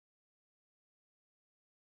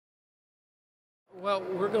Well,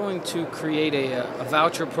 we're going to create a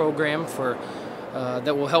voucher program for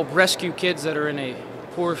that will help rescue kids that are in a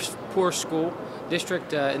poor school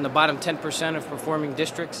district in the bottom 10% of performing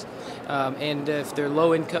districts, and if they're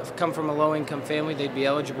low income, come from a low income family, they'd be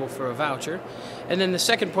eligible for a voucher. And then the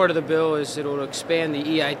second part of the bill is it will expand the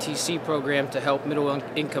EITC program to help middle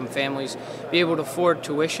income families be able to afford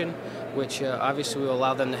tuition, which obviously will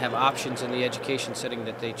allow them to have options in the education setting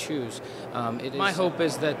that they choose. My hope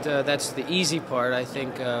is that that's the easy part. I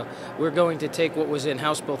think we're going to take what was in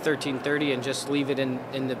House Bill 1330 and just leave it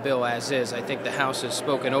in the bill as is. I think the House has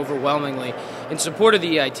spoken overwhelmingly in support of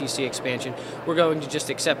the EITC expansion. We're going to just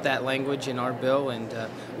accept that language in our bill and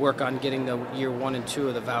work on getting the year 1 and 2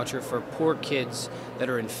 of the voucher for poor kids that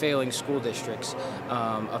are in failing school districts,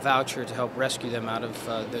 a voucher to help rescue them out of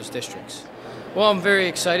those districts. Well, I'm very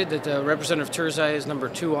excited that Representative Turzai is number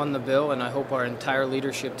 2 on the bill, and I hope our entire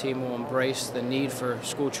leadership team will embrace the need for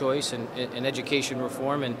school choice and education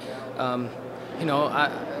reform. And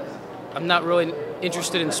I'm not really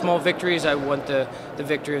interested in small victories. I want the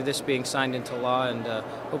victory of this being signed into law, and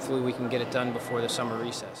hopefully we can get it done before the summer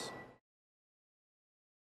recess.